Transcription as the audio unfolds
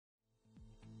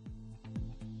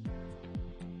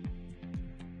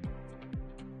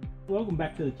Welcome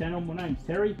back to the channel. My name's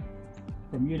Terry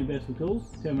from Universal Tools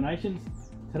Terminations.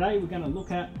 Today we're going to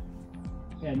look at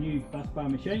our new Busbar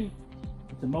machine.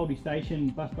 It's a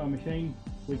multi-station Busbar machine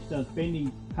which does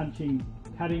bending, punching,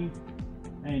 cutting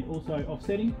and also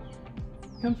offsetting.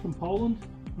 It comes from Poland,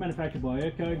 manufactured by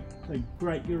UTTCO, so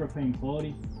great European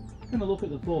quality. We're going to look at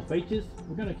the 4 features.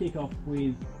 We're going to kick off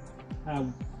with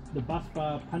the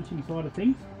Busbar punching side of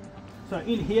things. So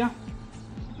in here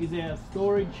is our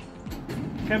storage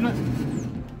cabinet,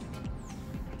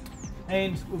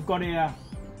 and we've got our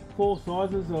 4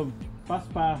 sizes of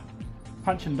Busbar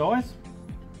punch and dies.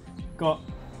 Got,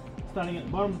 starting at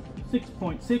the bottom,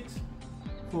 6.6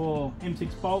 for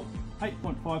M6 bolt,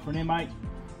 8.5 for an M8,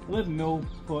 11mm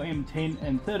for M10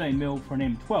 and 13mm for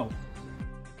an M12.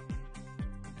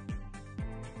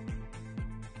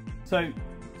 So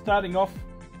starting off,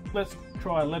 let's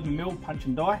try 11mm punch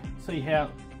and die, see how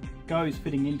it goes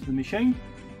fitting into the machine.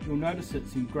 You'll notice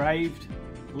it's engraved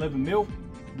 11mm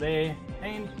there,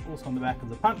 and also on the back of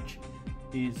the punch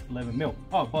is 11mm.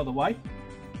 Oh, by the way,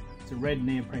 it's a red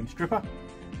neoprene stripper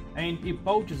and it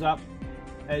bulges up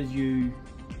as you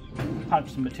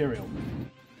punch the material.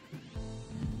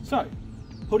 So,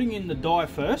 putting in the die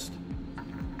first,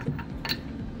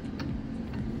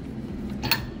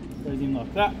 goes in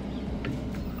like that,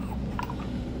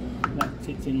 and that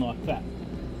sits in like that.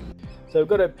 So we've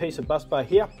got a piece of Busbar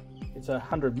here. It's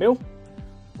 100mm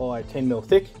by 10mm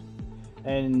thick,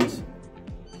 and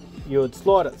you would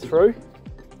slide it through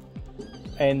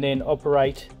and then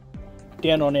operate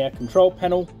down on our control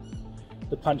panel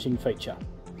the punching feature.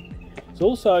 So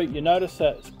also you notice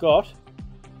that it's got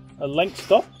a length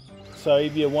stop, so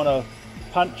if you want to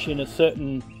punch in a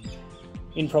certain,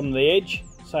 in from the edge,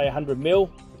 say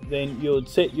 100mm, then you would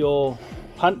set your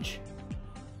punch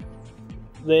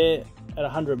there at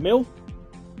 100mm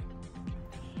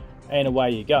and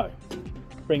away you go.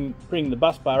 Bring the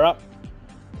Busbar up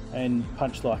and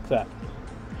punch like that.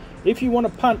 If you want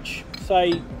to punch,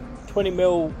 say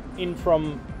 20mm in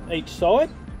from each side,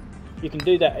 you can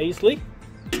do that easily.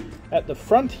 At the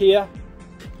front here,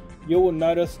 you will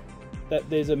notice that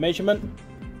there's a measurement,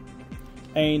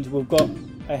 and we've got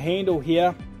a handle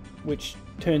here which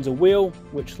turns a wheel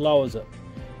which lowers it.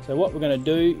 So what we're going to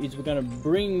do is we're going to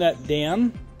bring that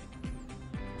down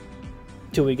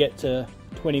till we get to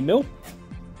 20mm.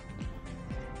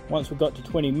 Once we've got to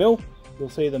 20mm, you'll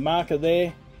see the marker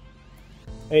there,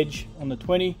 edge on the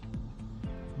 20,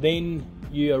 then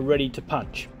you are ready to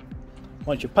punch.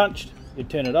 Once you're punched, you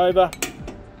turn it over,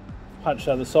 punch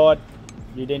the other side,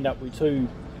 you'd end up with 2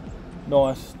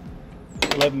 nice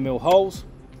 11mm holes.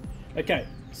 Okay,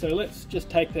 so let's just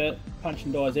take the punch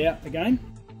and dies out again,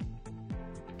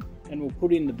 and we'll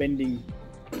put in the bending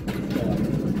die.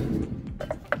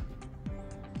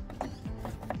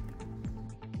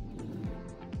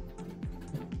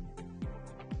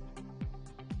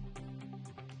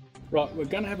 Right, we're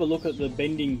going to have a look at the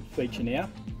bending feature now.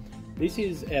 This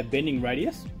is our bending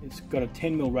radius. It's got a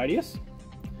 10mm radius,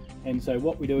 and so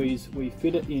what we do is we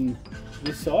fit it in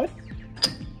this side,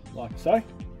 like so.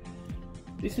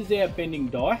 This is our bending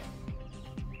die,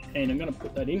 and I'm going to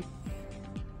put that in,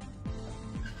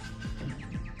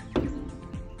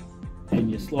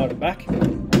 and you slide it back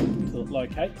until it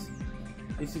locates.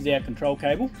 This is our control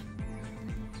cable,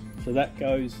 so that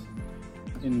goes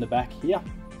in the back here.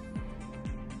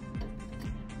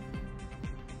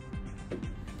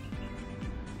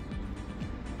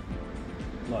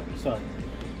 Like so.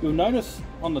 You'll notice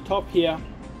on the top here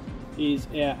is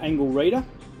our angle reader,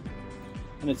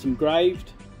 and it's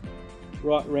engraved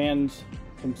right round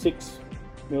from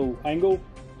 6mm angle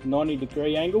to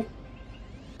 90° angle,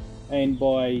 and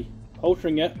by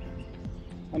altering it,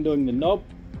 undoing the knob,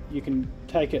 you can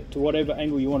take it to whatever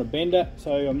angle you want to bend at.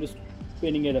 So I'm just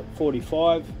bending it at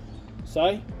 45,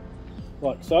 say,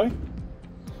 like so.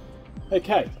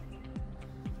 Okay,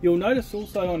 you'll notice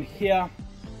also on here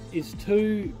is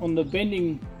 2, on the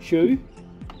bending shoe,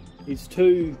 is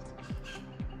 2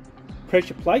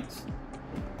 pressure plates,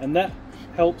 and that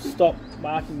helps stop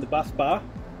marking the Busbar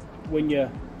when you're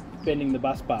bending the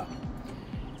Busbar.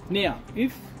 Now,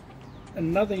 if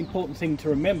another important thing to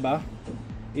remember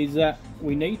is that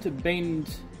we need to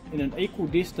bend in an equal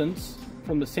distance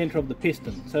from the center of the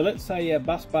piston. So let's say our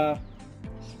Busbar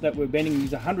that we're bending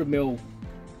is 100mm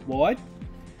wide.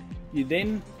 You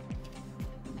then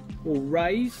will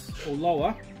raise or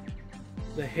lower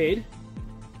the head.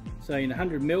 So in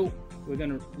 100mm, we're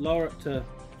going to lower it to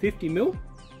 50mm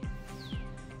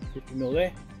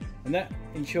there, and that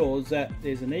ensures that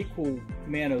there's an equal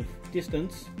amount of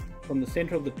distance from the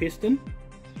center of the piston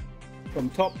from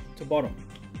top to bottom.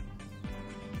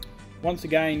 Once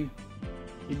again,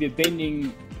 if you're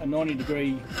bending a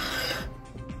 90-degree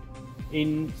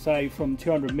in, say from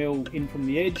 200mm in from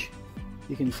the edge.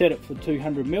 You can set it for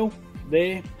 200mm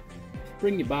there,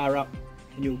 bring your bar up,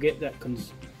 and you'll get that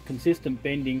consistent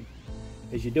bending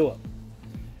as you do it.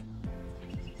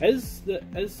 As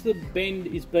the bend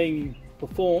is being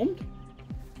performed,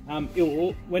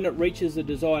 when it reaches the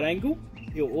desired angle,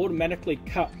 it'll automatically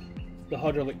cut the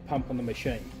hydraulic pump on the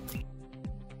machine.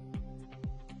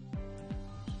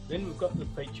 Then we've got the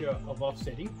feature of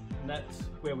offsetting, and that's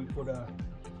where we want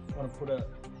to put a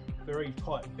very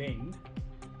tight bend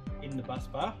in the bus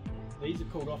bar. These are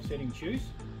called offsetting shoes.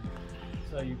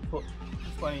 So you put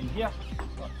this one in here,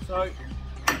 like so,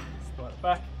 slide it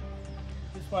back,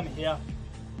 this one here,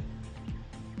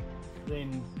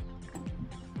 then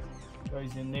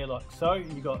goes in there like so,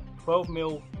 and you've got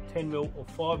 12mm, 10mm or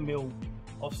 5mm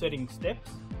offsetting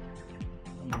steps,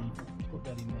 and then you put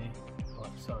that in there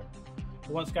like so.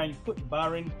 So once again, you put the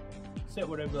bar in, set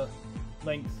whatever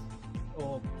length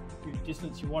or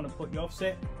distance you want to put your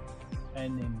offset,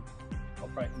 and then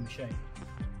operate the machine.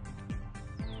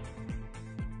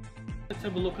 Let's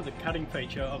have a look at the cutting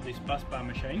feature of this Busbar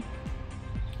machine.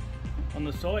 On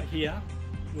the side here,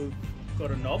 we've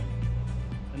got a knob,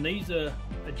 and these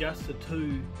adjust the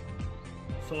two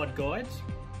side guides.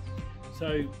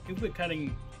 So if we're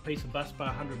cutting a piece of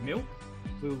Busbar 100mm,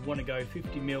 we would want to go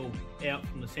 50mm out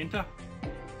from the centre.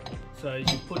 So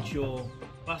you put your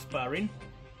Busbar in,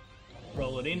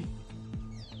 roll it in,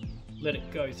 let it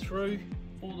go through,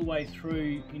 all the way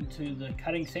through into the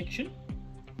cutting section,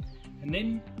 and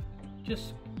then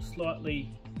just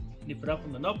slightly nip it up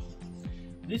on the knob.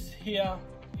 This here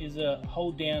is a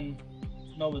hold down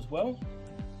knob as well,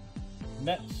 and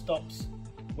that stops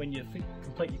when you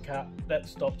complete your cut, that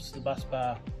stops the bus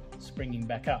bar springing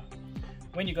back up.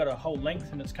 When you've got a whole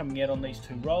length and it's coming out on these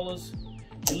two rollers,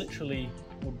 you literally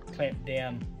would clamp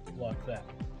down like that.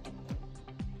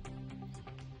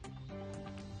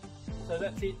 So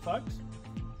that's it, folks.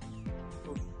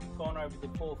 We've gone over the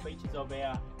 4 features of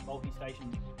our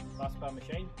multi-station Busbar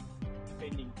machine: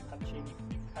 bending, punching,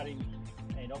 cutting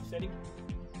and offsetting.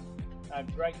 A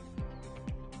great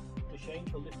machine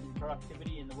for lifting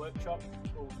productivity in the workshop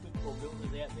for switchboard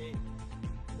builders out there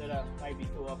that are maybe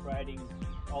still operating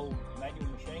old manual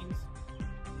machines.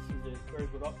 This is a very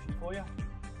good option for you.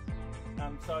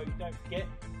 So don't forget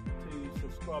to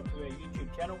subscribe to our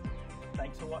YouTube channel.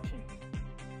 Thanks for watching.